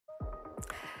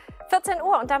14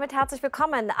 Uhr und damit herzlich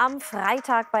willkommen am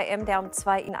Freitag bei MDR um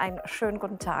 2. Ihnen einen schönen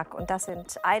guten Tag. Und das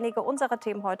sind einige unserer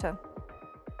Themen heute.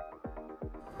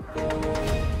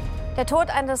 Der Tod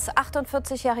eines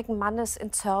 48-jährigen Mannes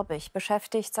in Zörbich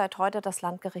beschäftigt seit heute das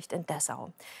Landgericht in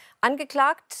Dessau.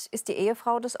 Angeklagt ist die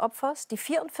Ehefrau des Opfers. Die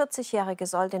 44-Jährige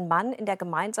soll den Mann in der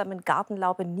gemeinsamen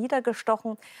Gartenlaube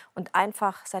niedergestochen und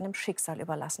einfach seinem Schicksal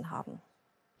überlassen haben.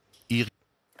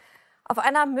 Auf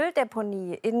einer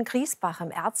Mülldeponie in Griesbach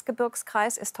im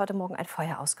Erzgebirgskreis ist heute Morgen ein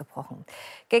Feuer ausgebrochen.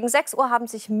 Gegen 6 Uhr haben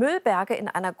sich Müllberge in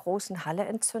einer großen Halle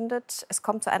entzündet. Es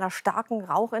kommt zu einer starken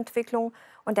Rauchentwicklung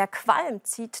und der Qualm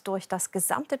zieht durch das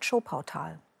gesamte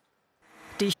Zschopautal.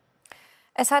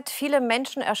 Es hat viele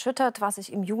Menschen erschüttert, was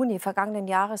sich im Juni vergangenen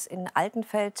Jahres in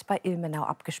Altenfeld bei Ilmenau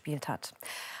abgespielt hat.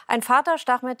 Ein Vater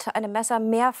stach mit einem Messer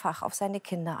mehrfach auf seine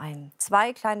Kinder ein.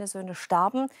 2 kleine Söhne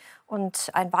starben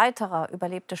und ein weiterer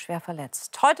überlebte schwer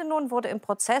verletzt. Heute nun wurde im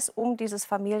Prozess um dieses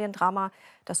Familiendrama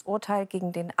das Urteil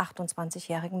gegen den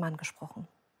 28-jährigen Mann gesprochen.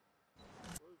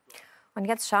 Und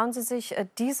jetzt schauen Sie sich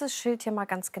dieses Schild hier mal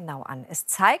ganz genau an. Es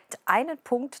zeigt einen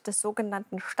Punkt des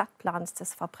sogenannten Stadtplans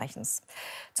des Verbrechens.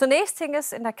 Zunächst hing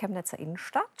es in der Chemnitzer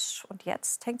Innenstadt und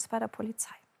jetzt hängt es bei der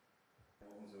Polizei.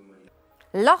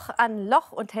 Loch an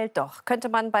Loch und hält doch, könnte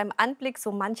man beim Anblick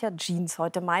so mancher Jeans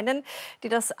heute meinen, die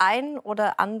das ein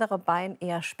oder andere Bein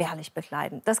eher spärlich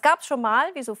bekleiden. Das gab es schon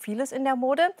mal, wie so vieles in der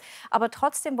Mode. Aber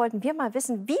trotzdem wollten wir mal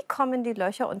wissen, wie kommen die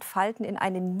Löcher und Falten in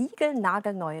eine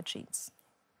niegelnagelneue Jeans?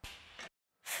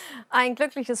 Ein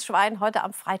glückliches Schwein heute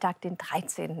am Freitag, den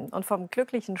 13. Und vom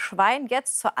glücklichen Schwein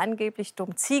jetzt zur angeblich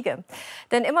dummen Ziege.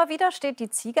 Denn immer wieder steht die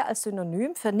Ziege als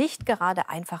Synonym für nicht gerade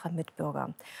einfache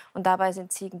Mitbürger. Und dabei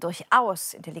sind Ziegen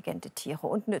durchaus intelligente Tiere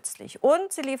und nützlich.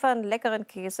 Und sie liefern leckeren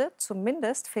Käse,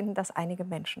 zumindest finden das einige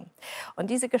Menschen. Und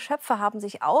diese Geschöpfe haben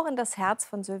sich auch in das Herz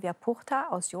von Sylvia Puchta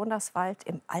aus Jonaswald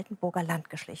im Altenburger Land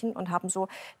geschlichen und haben so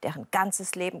deren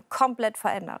ganzes Leben komplett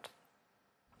verändert.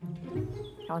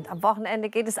 Ja, und am Wochenende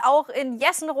geht es auch in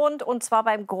Jessen rund, und zwar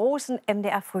beim großen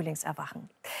MDR-Frühlingserwachen.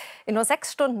 In nur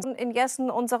 6 Stunden in Jessen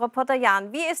unser Reporter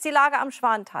Jan. Wie ist die Lage am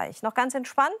Schwanteich? Noch ganz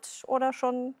entspannt oder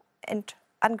schon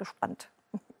angespannt?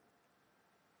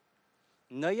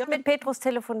 Naja. Mit Petrus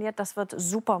telefoniert, das wird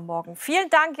super morgen.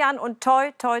 Vielen Dank, Jan, und toi,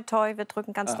 toi, toi, wir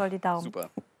drücken ganz doll die Daumen. Super.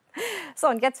 So,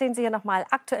 und jetzt sehen Sie hier nochmal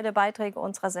aktuelle Beiträge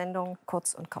unserer Sendung,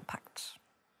 kurz und kompakt.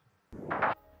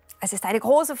 Es ist eine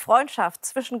große Freundschaft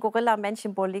zwischen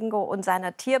Gorilla-Männchen Bolingo und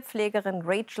seiner Tierpflegerin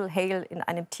Rachel Hale in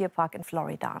einem Tierpark in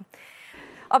Florida.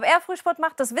 Ob er Frühsport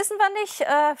macht, das wissen wir nicht.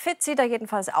 Fit sieht er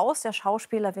jedenfalls aus, der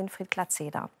Schauspieler Winfried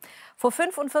Glatzeder. Vor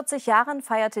 45 Jahren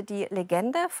feierte die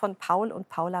Legende von Paul und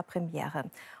Paula Premiere.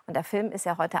 Und der Film ist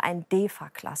ja heute ein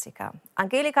DEFA-Klassiker.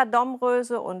 Angelika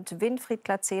Domröse und Winfried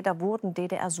Glatzeder wurden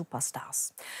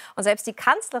DDR-Superstars. Und selbst die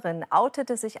Kanzlerin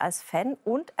outete sich als Fan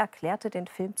und erklärte den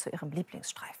Film zu ihrem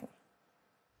Lieblingsstreifen.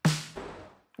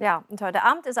 Ja, und heute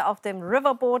Abend ist er auf dem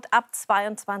Riverboat ab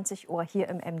 22 Uhr hier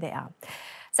im MDR.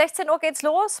 16 Uhr geht's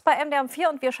los bei MDR um 4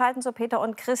 und wir schalten zu Peter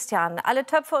und Christian. Alle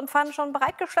Töpfe und Pfannen schon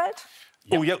bereitgestellt?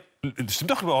 Ja. Oh ja, das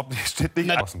stimmt doch überhaupt nicht. Steht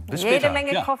nicht außen. Bis Jede später.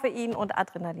 Menge Ja. Koffein und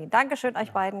Adrenalin. Dankeschön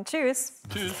euch beiden. Tschüss.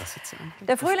 Tschüss.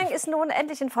 Der Frühling ist nun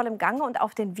endlich in vollem Gange und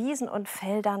auf den Wiesen und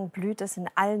Feldern blüht es in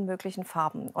allen möglichen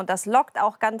Farben. Und das lockt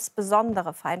auch ganz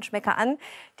besondere Feinschmecker an,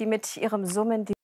 die mit ihrem Summen die